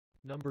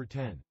Number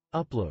 10.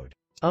 Upload.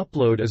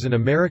 Upload is an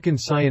American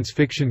science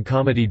fiction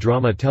comedy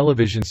drama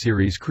television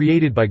series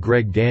created by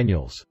Greg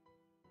Daniels.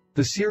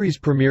 The series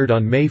premiered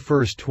on May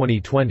 1,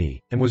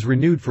 2020, and was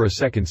renewed for a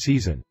second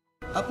season.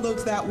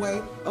 Upload's that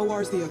way,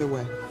 OR's the other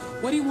way.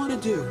 What do you want to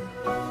do?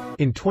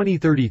 In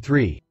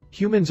 2033,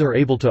 humans are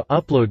able to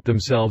upload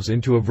themselves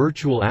into a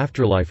virtual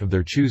afterlife of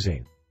their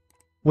choosing.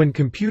 When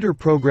computer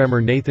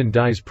programmer Nathan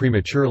dies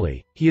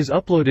prematurely, he is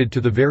uploaded to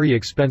the very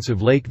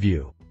expensive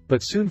Lakeview,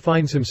 but soon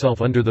finds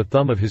himself under the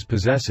thumb of his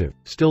possessive,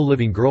 still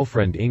living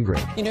girlfriend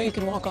Ingrid. You know you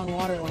can walk on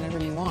water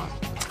whenever you want.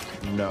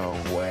 No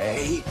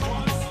way.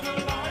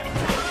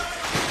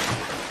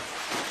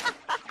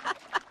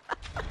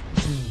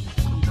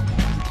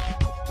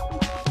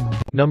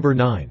 Number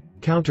 9.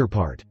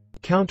 Counterpart.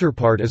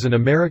 Counterpart is an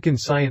American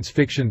science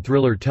fiction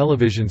thriller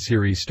television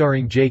series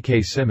starring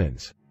J.K.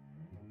 Simmons.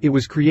 It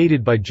was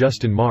created by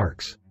Justin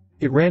Marks.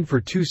 It ran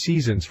for 2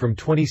 seasons from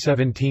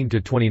 2017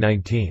 to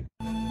 2019.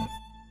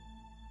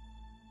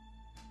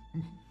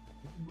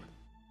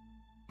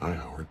 Hi,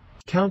 Howard.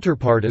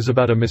 Counterpart is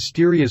about a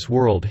mysterious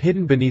world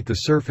hidden beneath the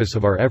surface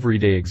of our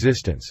everyday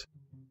existence.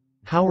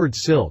 Howard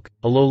Silk,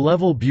 a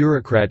low-level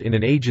bureaucrat in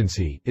an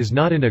agency, is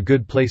not in a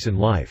good place in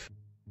life.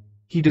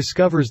 He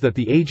discovers that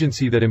the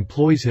agency that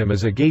employs him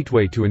is a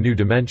gateway to a new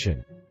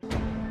dimension.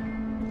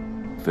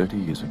 30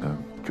 years ago,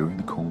 during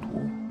the Cold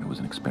War, there was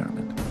an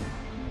experiment.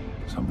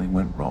 Something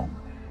went wrong.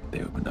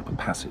 They opened up a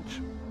passage.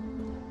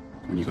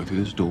 When you go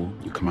through this door,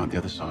 you come out the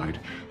other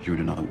side, you're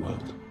in another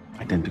world,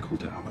 identical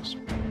to ours.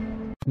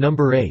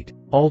 Number 8.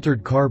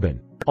 Altered Carbon.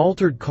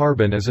 Altered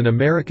Carbon is an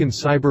American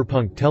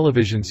cyberpunk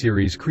television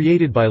series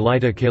created by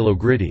Lyta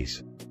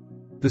Kalogridis.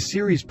 The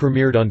series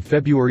premiered on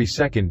February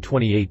 2,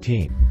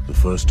 2018. The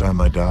first time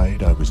I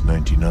died, I was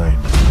 99.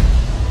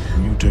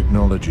 New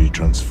technology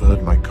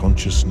transferred my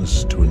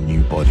consciousness to a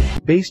new body.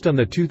 Based on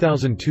the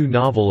 2002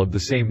 novel of the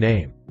same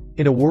name.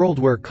 In a world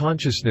where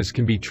consciousness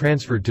can be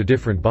transferred to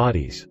different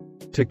bodies,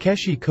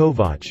 Takeshi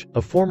Kovacs,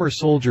 a former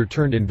soldier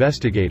turned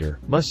investigator,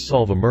 must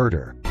solve a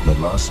murder. But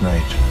last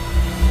night,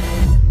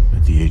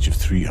 at the age of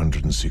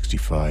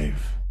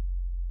 365,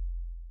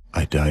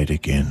 I died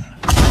again.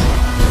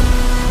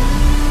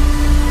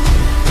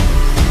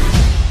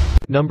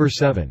 Number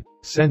 7.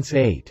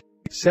 Sense8.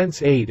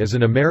 Sense8 is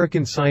an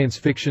American science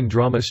fiction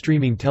drama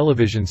streaming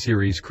television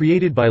series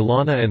created by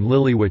Lana and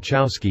Lily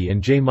Wachowski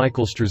and J.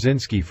 Michael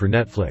Straczynski for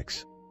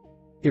Netflix.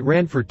 It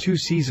ran for 2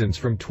 seasons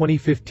from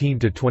 2015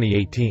 to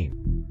 2018.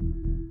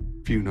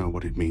 If you know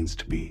what it means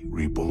to be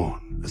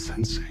reborn, a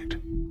sensate.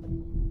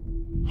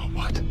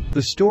 What?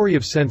 The story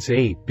of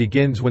Sense8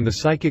 begins when the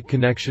psychic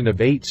connection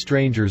of 8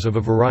 strangers of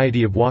a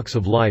variety of walks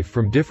of life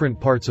from different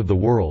parts of the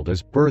world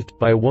is birthed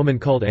by a woman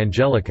called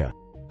Angelica,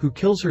 who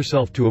kills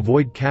herself to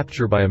avoid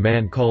capture by a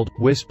man called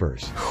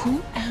Whispers.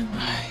 Who am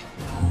I?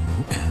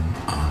 Who am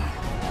I?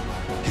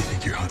 You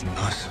think you're hunting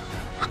us?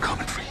 We're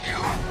coming for you.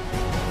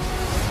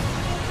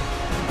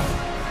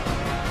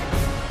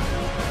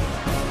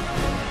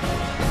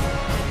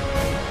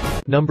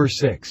 Number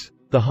 6.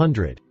 The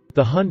 100.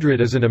 The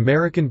 100 is an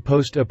American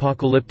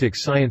post-apocalyptic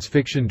science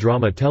fiction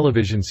drama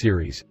television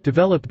series,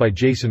 developed by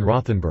Jason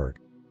Rothenberg.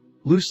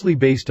 Loosely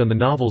based on the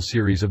novel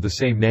series of the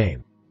same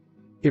name.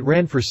 It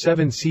ran for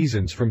 7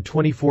 seasons from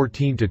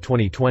 2014 to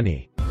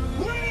 2020.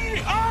 We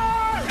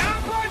are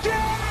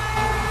Applejack!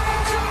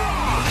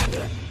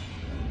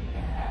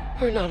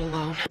 We're not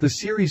alone. The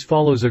series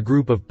follows a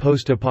group of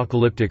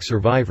post-apocalyptic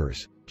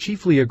survivors,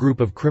 chiefly a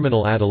group of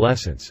criminal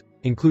adolescents,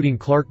 including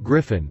Clark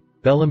Griffin,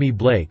 Bellamy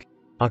Blake,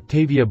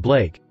 Octavia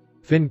Blake,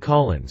 Finn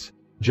Collins,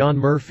 John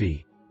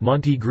Murphy,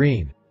 Monty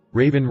Green,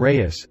 Raven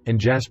Reyes, and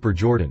Jasper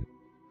Jordan.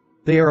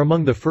 They are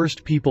among the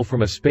first people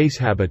from a space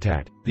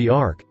habitat, the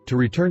Ark, to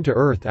return to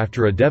Earth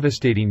after a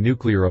devastating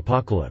nuclear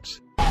apocalypse.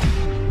 We're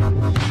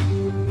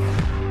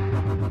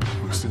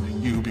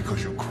sending you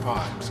because your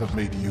crimes have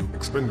made you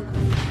expendable.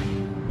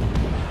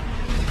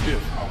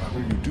 If,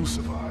 however, you do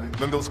survive,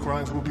 then those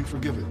crimes will be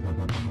forgiven.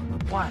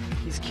 What?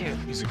 He's cute.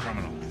 He's a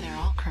criminal. They're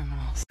all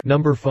criminals.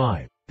 Number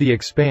 5. The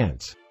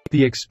Expanse.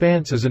 The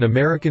Expanse is an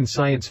American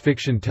science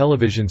fiction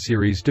television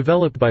series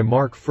developed by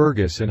Mark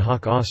Fergus and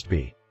Hawk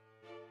Ostby.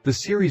 The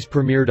series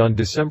premiered on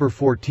December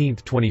 14,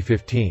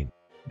 2015.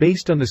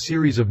 Based on the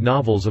series of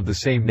novels of the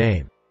same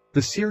name.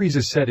 The series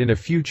is set in a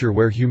future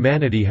where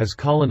humanity has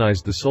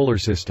colonized the solar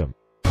system.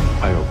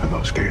 I open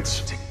those gates.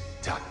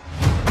 Tick-tock.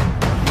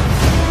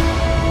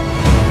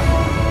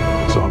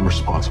 So I'm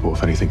responsible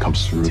if anything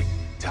comes through.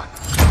 Tick-tock.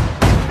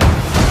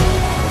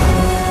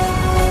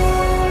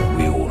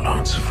 We all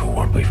answer for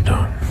what we've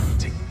done.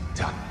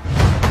 Tick-tock.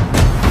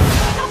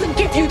 Doesn't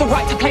give you the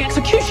right to play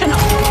executioner!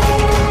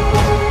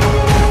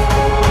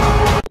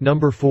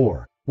 Number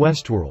 4.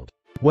 Westworld.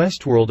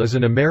 Westworld is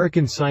an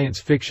American science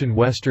fiction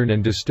western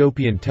and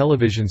dystopian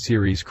television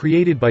series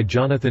created by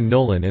Jonathan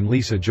Nolan and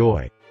Lisa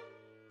Joy.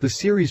 The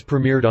series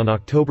premiered on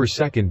October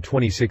 2,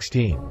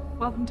 2016.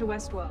 Welcome to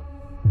Westworld.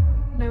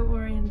 No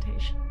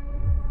orientation.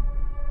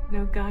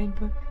 No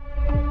guidebook.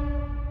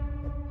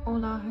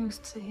 All our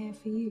hosts are here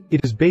for you.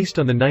 It is based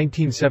on the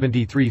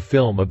 1973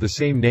 film of the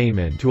same name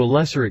and, to a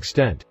lesser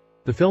extent,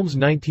 the film's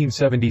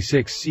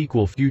 1976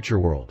 sequel Future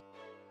World.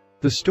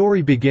 The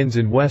story begins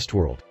in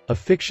Westworld, a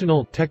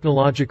fictional,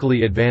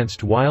 technologically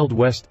advanced Wild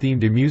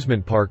West-themed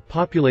amusement park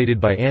populated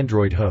by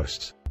android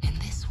hosts. In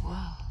this world,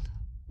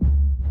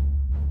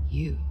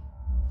 you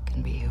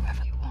can be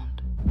whoever you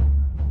want.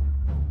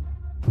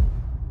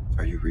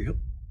 Are you real?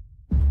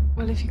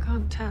 Well, if you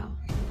can't tell,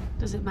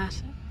 does it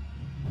matter?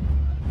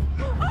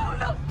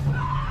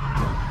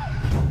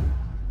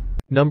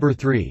 Number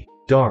 3.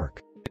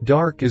 Dark.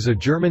 Dark is a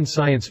German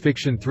science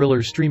fiction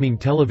thriller streaming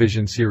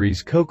television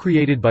series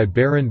co-created by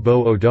Baron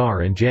Bo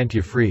Odar and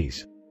Jantje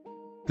Fries.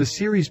 The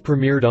series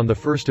premiered on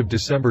 1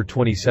 December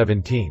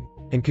 2017,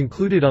 and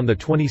concluded on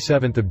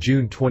 27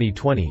 June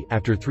 2020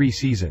 after 3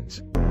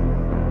 seasons.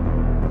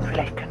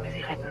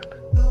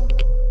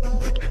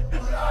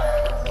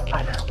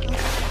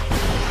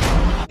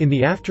 In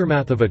the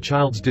aftermath of a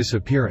child's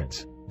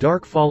disappearance,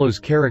 Dark follows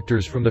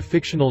characters from the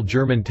fictional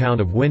German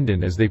town of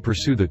Winden as they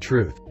pursue the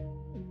truth.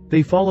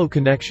 They follow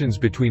connections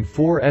between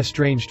 4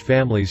 estranged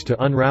families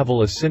to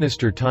unravel a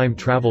sinister time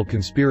travel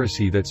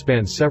conspiracy that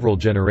spans several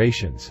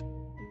generations.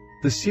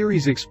 The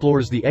series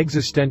explores the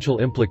existential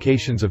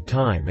implications of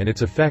time and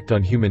its effect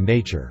on human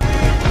nature.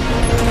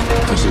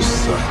 This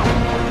is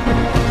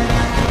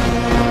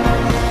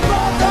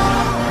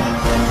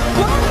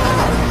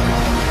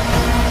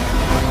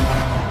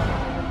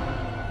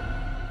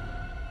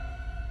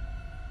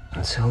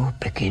Und so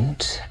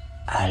beginnt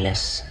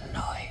alles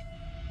neu.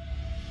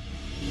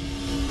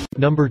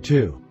 Number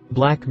 2.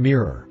 Black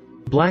Mirror.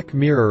 Black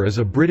Mirror is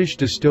a British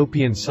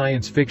dystopian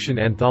science fiction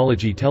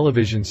anthology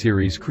television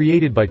series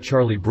created by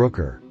Charlie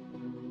Brooker.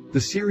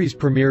 The series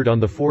premiered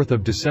on 4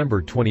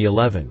 December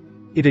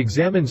 2011. It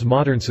examines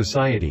modern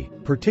society,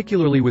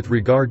 particularly with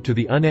regard to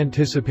the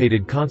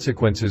unanticipated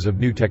consequences of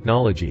new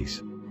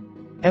technologies.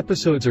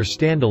 Episodes are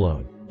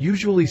standalone,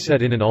 usually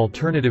set in an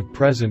alternative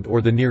present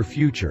or the near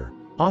future,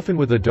 often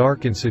with a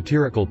dark and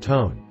satirical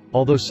tone,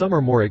 although some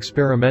are more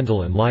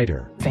experimental and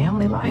lighter.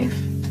 Family life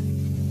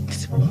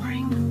is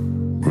boring.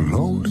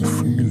 lonely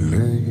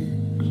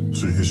feeling.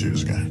 So here's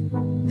this guy.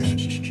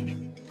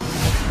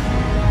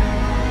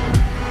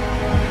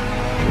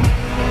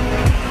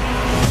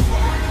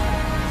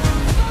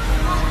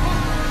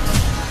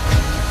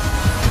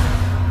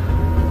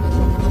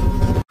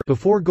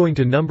 Before going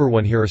to number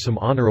 1, here are some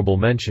honorable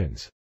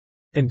mentions.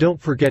 And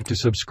don't forget to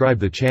subscribe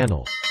the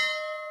channel.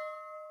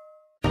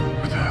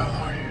 What the hell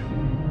are you?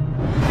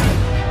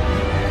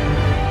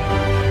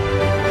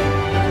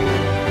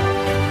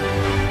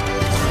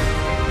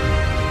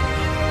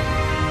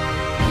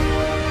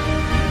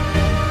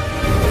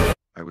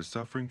 I was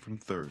suffering from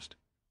thirst,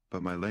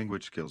 but my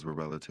language skills were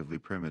relatively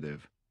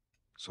primitive,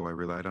 so I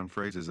relied on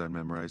phrases I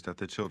memorized at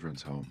the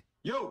children's home.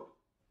 Yo!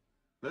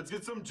 Let's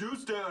get some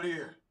juice down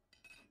here!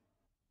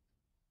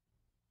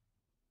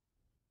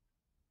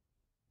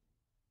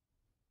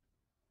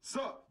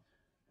 Sup?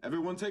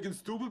 Everyone taking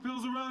stupid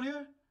pills around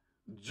here?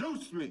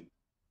 Juice me!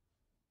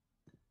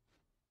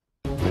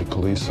 They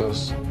police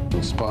us,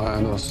 spy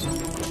on us.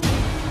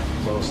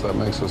 Close, that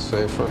makes us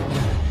safer.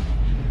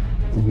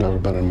 We've never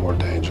been in more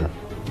danger.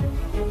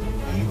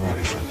 Are you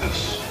ready for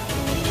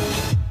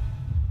this?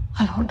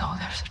 I don't know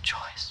there's a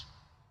choice.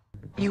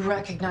 You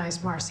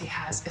recognize Marcy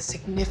has a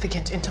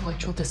significant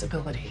intellectual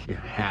disability. You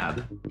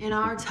had? In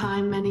our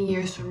time, many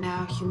years from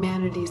now,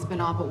 humanity's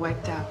been all but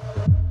wiped out.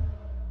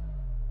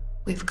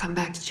 We've come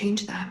back to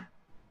change that.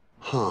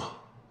 Huh.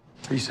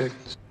 3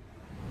 seconds.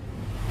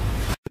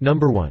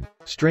 Number 1.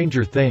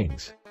 Stranger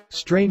Things.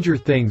 Stranger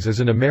Things is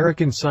an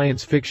American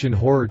science fiction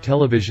horror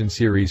television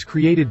series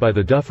created by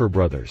the Duffer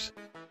Brothers.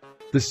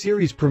 The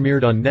series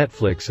premiered on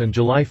Netflix on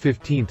July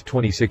 15,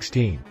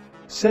 2016.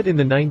 Set in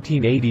the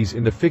 1980s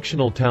in the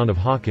fictional town of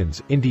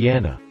Hawkins,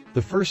 Indiana,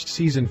 the first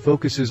season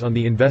focuses on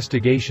the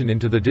investigation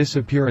into the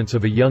disappearance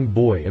of a young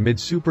boy amid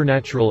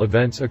supernatural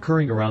events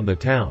occurring around the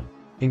town,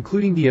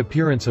 including the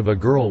appearance of a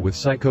girl with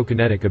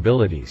psychokinetic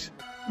abilities.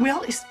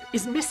 Will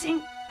is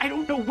missing. I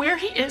don't know where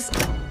he is.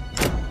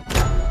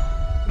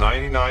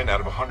 99 out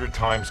of 100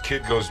 times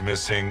kid goes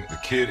missing, the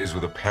kid is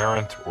with a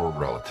parent or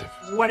relative.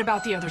 What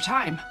about the other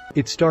time?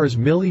 It stars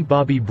Millie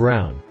Bobby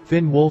Brown,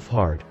 Finn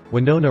Wolfhard,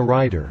 Winona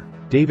Ryder,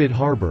 David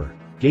Harbour,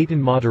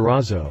 Gaten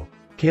Matarazzo,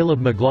 Caleb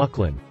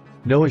McLaughlin,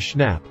 Noah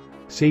Schnapp,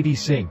 Sadie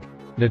Sink,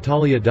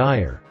 Natalia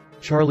Dyer,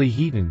 Charlie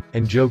Heaton,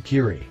 and Joe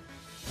Keery.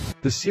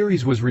 The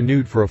series was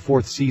renewed for a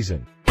 4th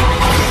season.